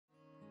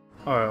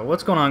Alright,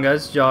 what's going on,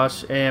 guys? It's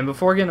Josh, and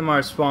before getting to my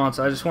response,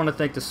 I just want to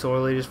thank the store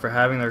leaders for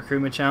having the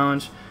recruitment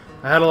challenge.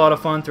 I had a lot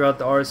of fun throughout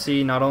the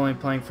RC, not only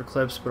playing for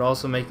clips but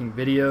also making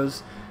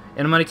videos.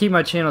 And I'm going to keep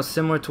my channel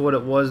similar to what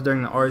it was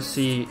during the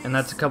RC, and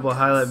that's a couple of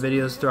highlight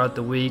videos throughout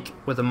the week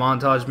with a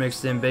montage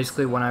mixed in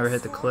basically whenever I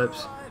hit the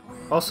clips.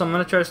 Also, I'm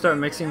going to try to start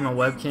mixing my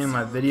webcam and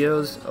my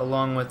videos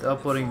along with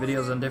uploading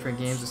videos on different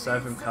games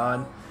aside from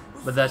COD,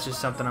 but that's just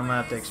something I'm going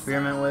to have to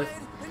experiment with.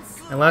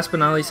 And last but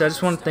not least, I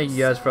just want to thank you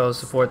guys for all the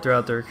support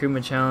throughout the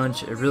recruitment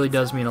challenge. It really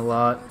does mean a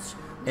lot.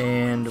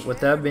 And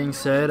with that being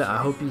said, I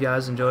hope you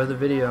guys enjoy the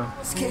video.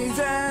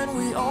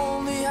 We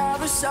only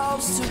have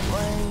ourselves to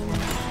blame.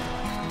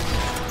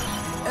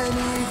 And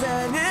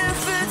even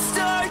if it's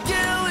dark,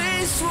 at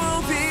least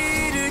we'll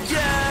be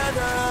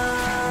together.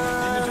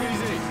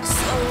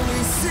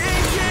 Slowly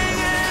sinking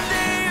in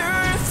the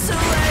earth to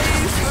lay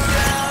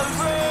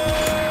forever.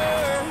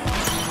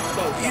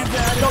 You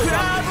better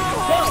grab a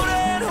hold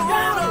and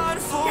hold on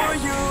for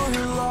your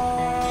life,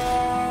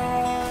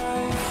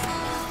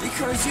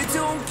 because you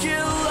don't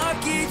get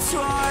lucky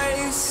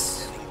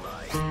twice.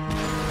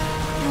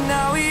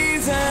 Now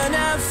even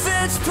if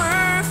it's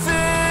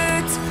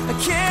perfect, I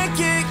can't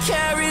get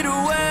carried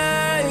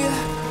away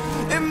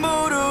and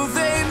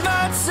motivate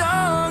my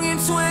tongue in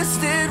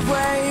twisted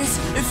ways.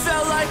 It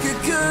felt like a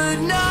good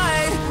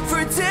night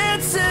for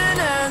dancing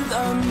in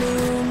the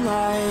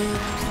moonlight.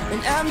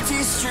 An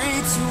empty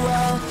streets,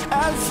 well,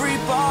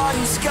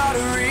 everybody's got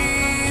a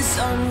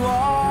reason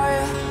why.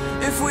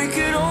 If we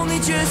could only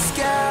just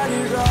get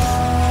it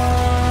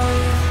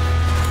right,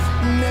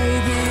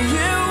 maybe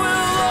it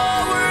will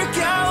all work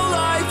out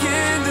like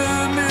in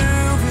the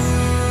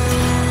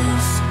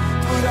movies.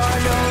 But I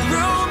know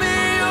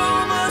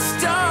Romeo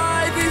must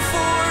die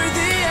before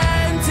the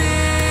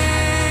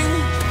ending,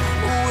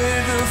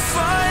 with a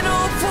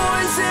final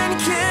poison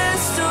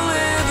kiss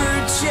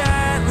delivered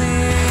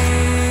gently.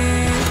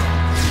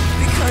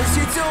 Because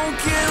you don't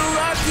get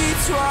lucky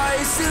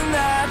twice, and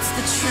that's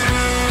the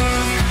truth.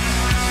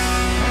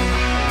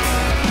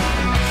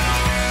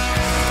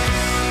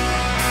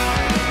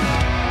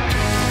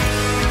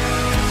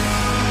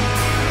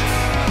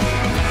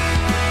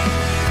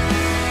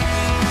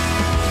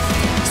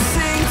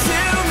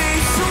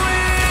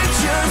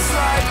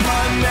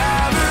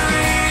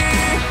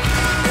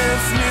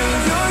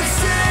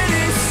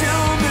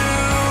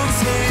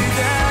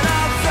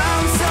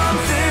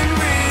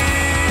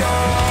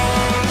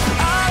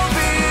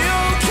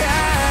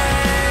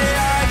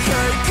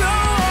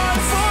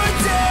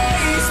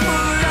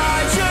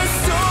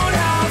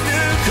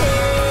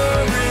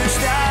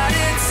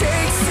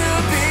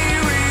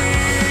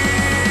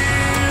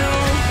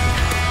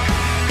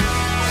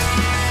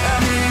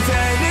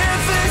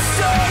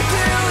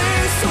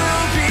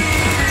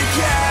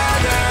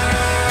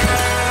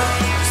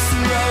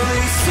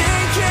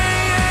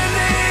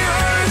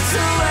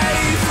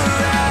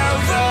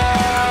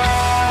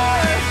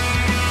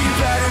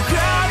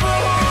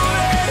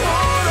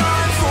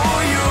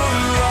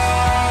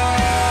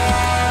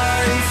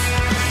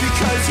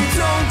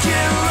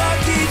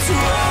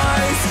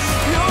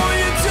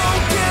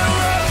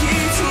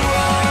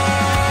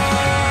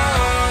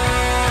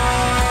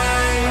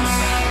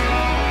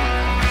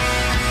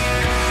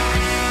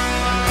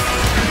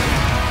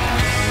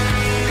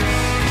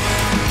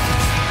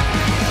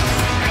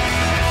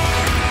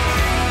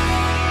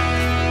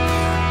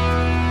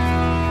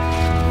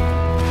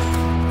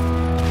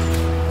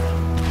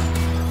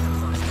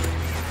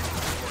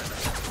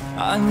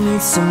 I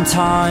need some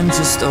time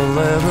just to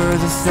deliver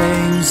the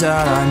things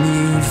that I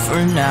need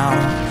for now.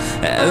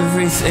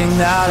 Everything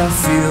that I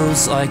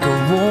feel's like a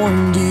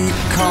warm, deep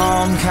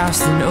calm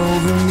casting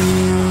over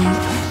me,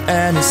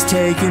 and it's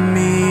taking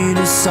me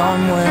to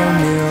somewhere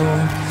new.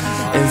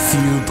 If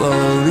you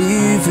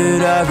believe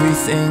it,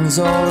 everything's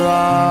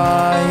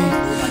alright.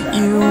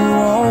 You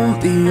won't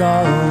be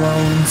all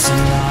alone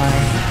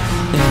tonight.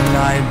 And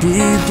I'd be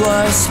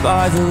blessed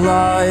by the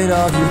light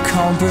of your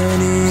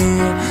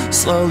company,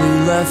 slowly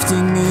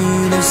lifting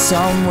me to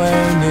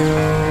somewhere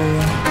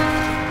new.